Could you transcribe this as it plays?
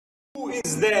Who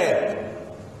is there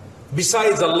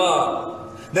besides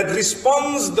Allah that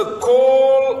responds the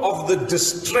call of the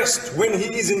distressed when he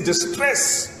is in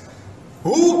distress?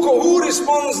 Who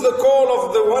responds the call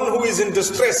of the one who is in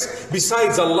distress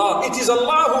besides Allah? It is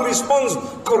Allah who responds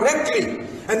correctly.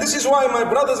 And this is why, my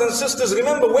brothers and sisters,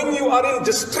 remember, when you are in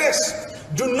distress,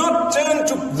 do not turn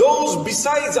to those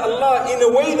besides Allah in a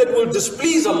way that will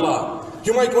displease Allah.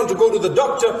 You might want to go to the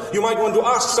doctor, you might want to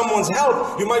ask someone's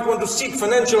help, you might want to seek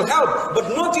financial help,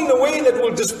 but not in a way that will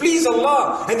displease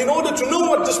Allah. And in order to know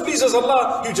what displeases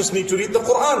Allah, you just need to read the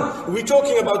Quran. We were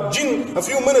talking about jinn a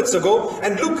few minutes ago,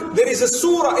 and look, there is a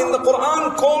surah in the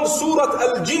Quran called Surah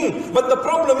Al-Jinn. But the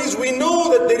problem is, we know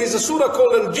that there is a surah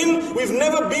called Al-Jinn, we've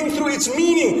never been through its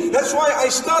meaning. That's why I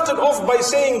started off by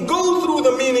saying, go through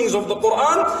the meanings of the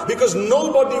Quran, because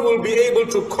nobody will be able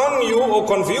to con you or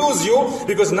confuse you,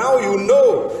 because now you know.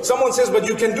 Someone says, but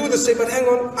you can do this. Say, but hang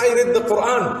on, I read the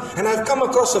Quran and I've come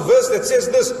across a verse that says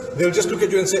this. They'll just look at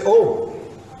you and say, oh.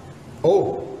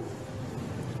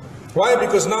 Why?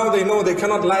 Because now they know they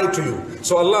cannot lie to you.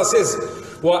 So Allah says,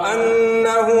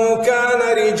 وَأَنَّهُ كَانَ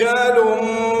رِجَالٌ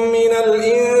مِّنَ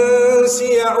الْإِنسِ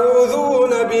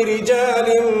يَعُوذُونَ بِرِجَالٍ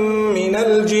مِّنَ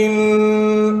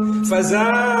الْجِنِّ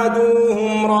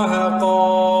فَزَادُوهُمْ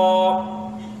رَهَقًا.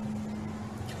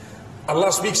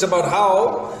 Allah speaks about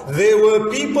how there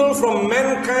were people from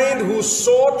mankind who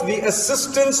sought the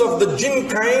assistance of the jinn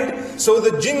kind, so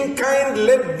the jinn kind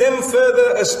led them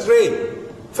further astray.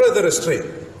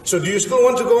 So do you still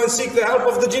want to go and seek the help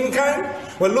of the jinn kind?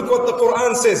 Well, look what the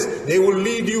Quran says. They will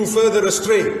lead you further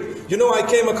astray. You know, I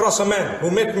came across a man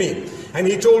who met me, and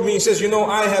he told me, he says, you know,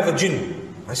 I have a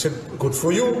jinn. I said, good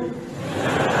for you.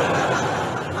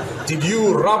 Did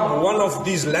you rub one of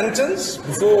these lanterns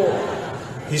before?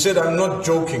 He said, I'm not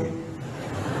joking.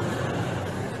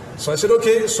 So I said,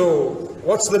 okay, so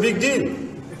what's the big deal?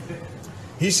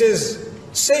 He says,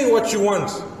 say what you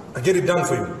want, I get it done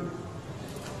for you.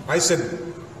 I said,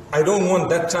 I don't want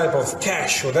that type of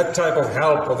cash or that type of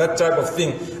help or that type of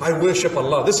thing. I worship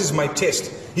Allah. This is my test.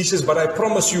 He says, but I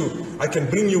promise you, I can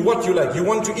bring you what you like. You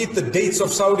want to eat the dates of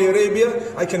Saudi Arabia?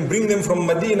 I can bring them from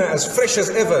Medina as fresh as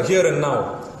ever, here and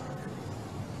now.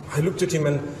 I looked at him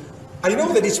and I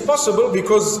know that it's possible,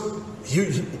 because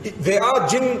there are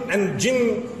jinn, and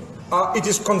jinn, it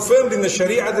is confirmed in the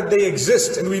Sharia that they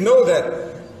exist, and we know that.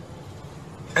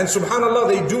 And subhanallah,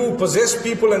 they do possess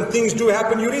people and things do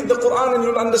happen. You read the Quran and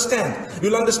you'll understand.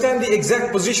 You'll understand the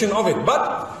exact position of it.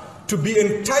 But to be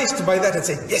enticed by that and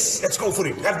say, yes, let's go for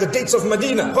it. Have the dates of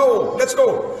Medina. Oh, let's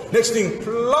go. Next thing,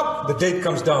 plop, the date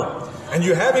comes down. And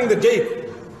you're having the date.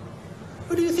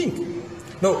 What do you think?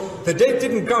 No, the date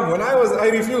didn't come. When I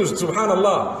refused,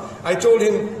 subhanallah. I told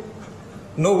him,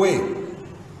 no way.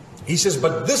 He says,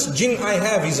 but this jinn I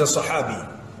have is a Sahabi.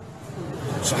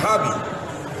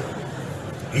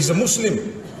 He's a Muslim.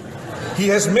 He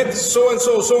has met so and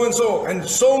so, and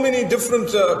so many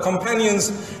different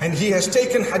companions, and he has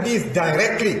taken hadith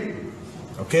directly.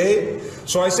 Okay?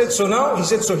 So I said, so now? He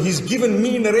said, so he's given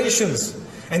me narrations.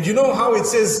 And you know how it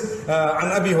says,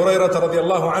 an Abi Hurairah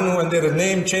radiallahu anhu, and there is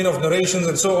name, chain of narrations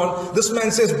and so on. This man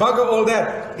says, bugger all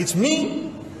that. It's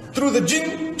me, through the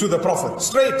jinn, to the Prophet,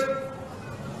 straight.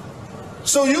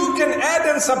 So you can add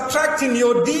and subtract in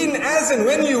your deen as and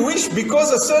when you wish,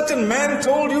 because a certain man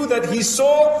told you that he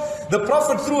saw the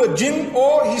Prophet through a jinn,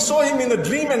 or he saw him in a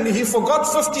dream and he forgot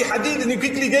 50 hadith and he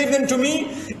quickly gave them to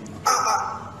me.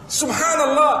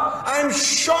 Subhanallah, I'm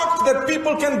shocked that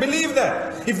people can believe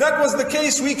that. If that was the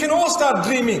case, we can all start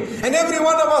dreaming. And every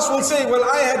one of us will say, well,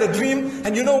 I had a dream,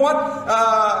 and you know what?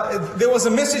 There was a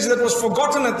message that was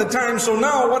forgotten at the time, so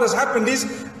now what has happened is,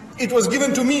 it was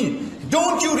given to me.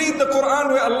 Don't you read the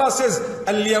Quran where Allah says,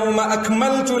 الْيَوْمَ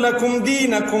أَكْمَلْتُ لَكُمْ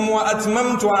دِينَكُمْ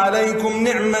وَأَتْمَمْتُ عَلَيْكُمْ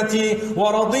نِعْمَتِي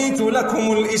وَرَضِيتُ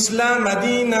لَكُمُ الْإِسْلَامَ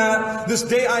دِينًا. This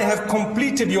day I have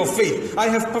completed your faith. I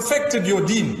have perfected your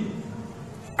deen.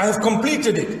 I have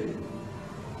completed it.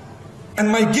 And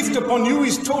my gift upon you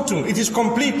is total. It is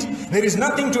complete. There is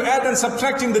nothing to add and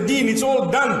subtract in the deen. It's all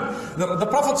done. The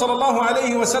Prophet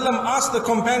ﷺ asked the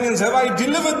companions, have I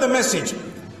delivered the message?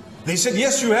 They said,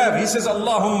 yes, you have. He says,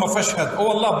 Allahumma fashhad. Oh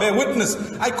Allah, bear witness.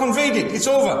 I conveyed it. It's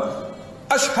over.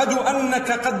 Ashhadu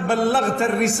annaka qad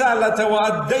ballaghta ar-risalata wa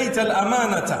addayta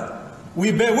al-amanata.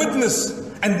 We bear witness,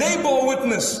 and they bore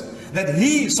witness, that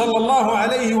he, sallallahu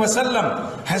alayhi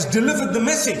wasallam, has delivered the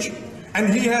message,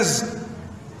 and he has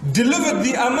delivered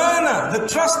the amana, the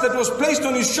trust that was placed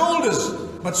on his shoulders.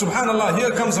 But subhanallah,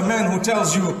 here comes a man who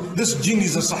tells you, this jinn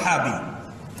is a Sahabi.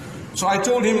 So I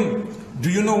told him, do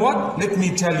you know what? Let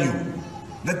me tell you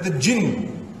that the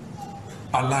jinn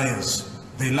are liars.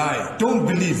 They lie. Don't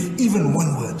believe even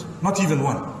one word, not even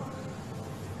one.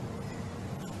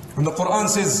 When the Quran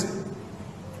says,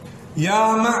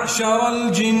 يا معشر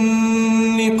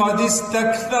الجن قد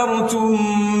استكثرتم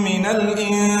من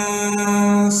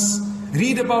الإنس.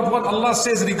 Read about what Allah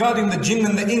says regarding the jinn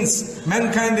and the ins,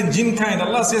 mankind and jinn kind.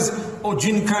 Allah says, oh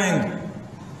jinn kind,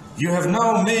 you have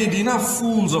now made enough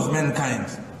fools of mankind.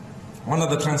 One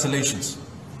of the translations.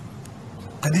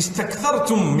 قد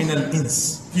استكثرتم من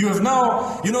الإنس. You have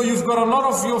now, you've got a lot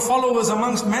of your followers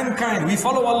amongst mankind. We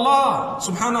follow Allah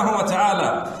subhanahu wa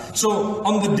ta'ala. So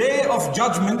on the day of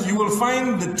judgment, you will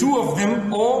find the two of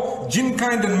them, or jinn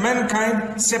kind and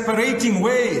mankind, separating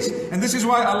ways. And this is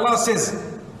why Allah says,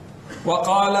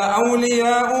 وقال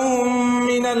أولياء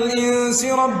من الإنس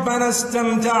ربنا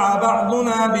استمتع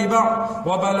بعضنا ببعض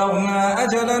وبلغنا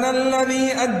أجلنا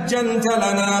الذي أجلت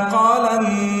لنا قال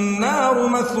النار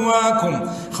مثواكم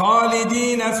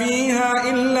خالدين فيها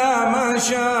إلا ما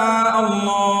شاء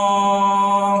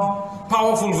الله.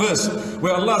 Powerful verse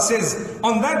where Allah says,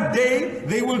 on that day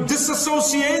they will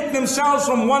disassociate themselves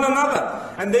from one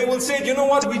another, and they will say, you know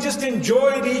what, we just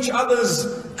enjoyed each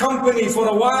other's company for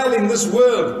a while in this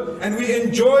world, and we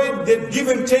enjoyed the give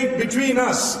and take between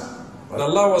us. But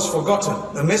Allah was forgotten.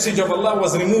 The message of Allah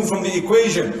was removed from the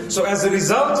equation. So as a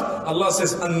result, Allah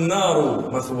says,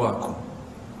 An-naru mathwakum.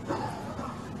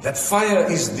 That fire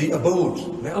is the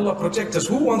abode. May Allah protect us.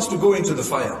 Who wants to go into the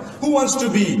fire? Who wants to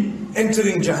be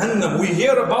entering Jahannam? We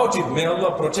hear about it. May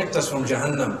Allah protect us from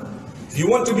Jahannam. If you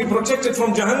want to be protected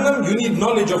from Jahannam, you need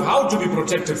knowledge of how to be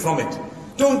protected from it.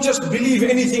 Don't just believe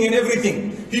anything and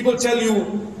everything. People tell you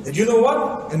that, you know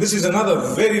what? And this is another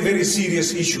very, very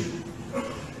serious issue.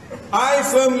 I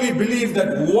firmly believe that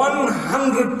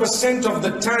 100% of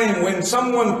the time when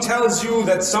someone tells you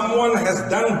that someone has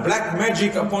done black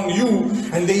magic upon you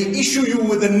and they issue you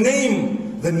with a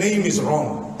name, the name is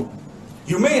wrong.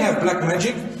 You may have black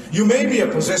magic, you may be a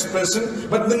possessed person,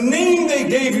 but the name they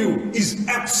gave you is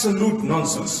absolute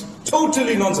nonsense.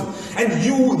 Totally nonsense. And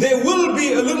there will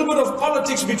be a little bit of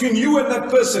politics between you and that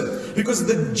person because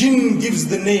the jinn gives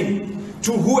the name.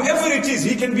 To whoever it is,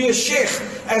 he can be a sheikh,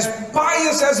 as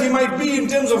pious as he might be in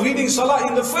terms of reading salah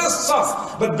in the first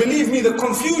saf. But believe me, the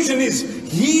confusion is,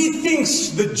 he thinks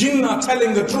the jinn are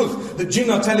telling the truth. The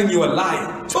jinn are telling you a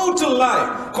lie. Total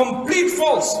lie. Complete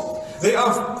false. They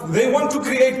want to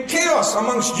create chaos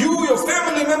amongst you, your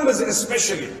family members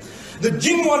especially. The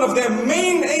jinn, one of their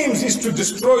main aims is to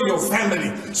destroy your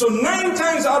family. So 9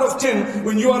 times out of 10,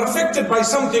 when you are affected by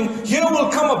something, here will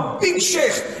come a big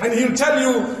sheikh and he'll tell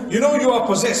you, you are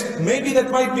possessed. Maybe that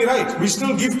might be right. We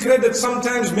still give credit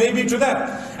sometimes maybe to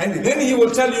that. And then he will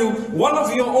tell you, one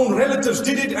of your own relatives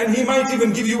did it, and he might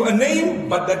even give you a name,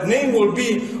 but that name will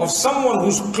be of someone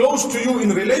who's close to you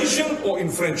in relation or in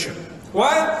friendship.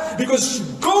 Why? Because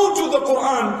go to the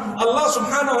Quran, Allah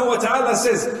subhanahu wa ta'ala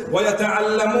says,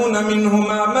 وَيَتَعَلَّمُونَ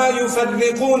مِنْهُمَا مَا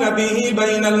يُفَرِّقُونَ بِهِ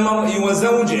بَيْنَ الْمَرْءِ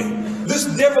وَزَوْجِهِ. This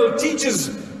devil teaches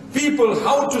people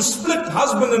how to split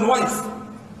husband and wife.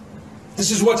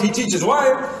 This is what he teaches.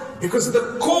 Why? Because if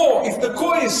the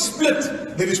core is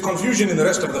split, there is confusion in the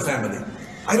rest of the family.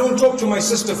 I don't talk to my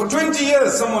sister for 20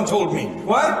 years, someone told me.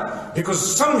 Why? Because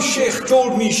some sheikh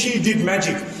told me she did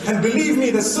magic. And believe me,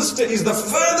 the sister is the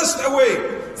furthest away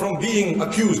from being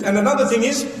accused. And another thing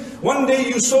is, one day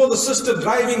you saw the sister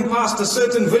driving past a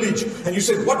certain village and you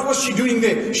said, what was she doing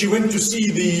there? She went to see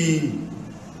the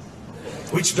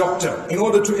witch doctor in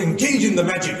order to engage in the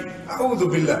magic. A'udhu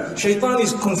billah. Shaitan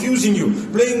is confusing you,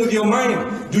 playing with your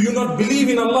mind. Do you not believe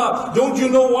in Allah? Don't you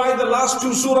know why the last 2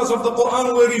 surahs of the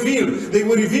Quran were revealed? They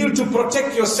were revealed to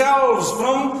protect yourselves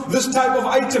from this type of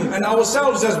item and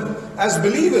ourselves as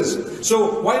believers.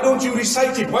 So why don't you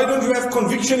recite it? Why don't you have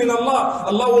conviction in Allah?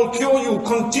 Allah will cure you.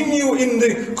 Continue in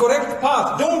the correct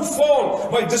path. Don't fall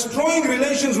by destroying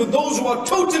relations with those who are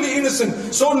totally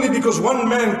innocent solely because one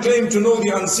man claimed to know the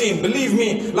unseen. Believe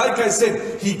me, like I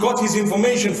said, he got his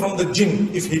information from the jinn,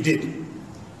 if he did.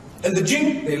 And the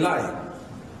jinn, they lie.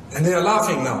 And they are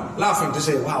laughing now, laughing to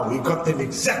say, wow, we got them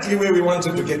exactly where we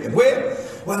wanted to get them. Where?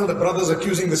 Well, the brothers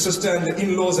accusing the sister and the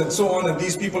in-laws and so on, and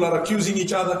these people are accusing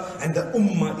each other, and the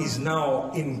ummah is now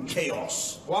in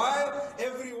chaos. Why?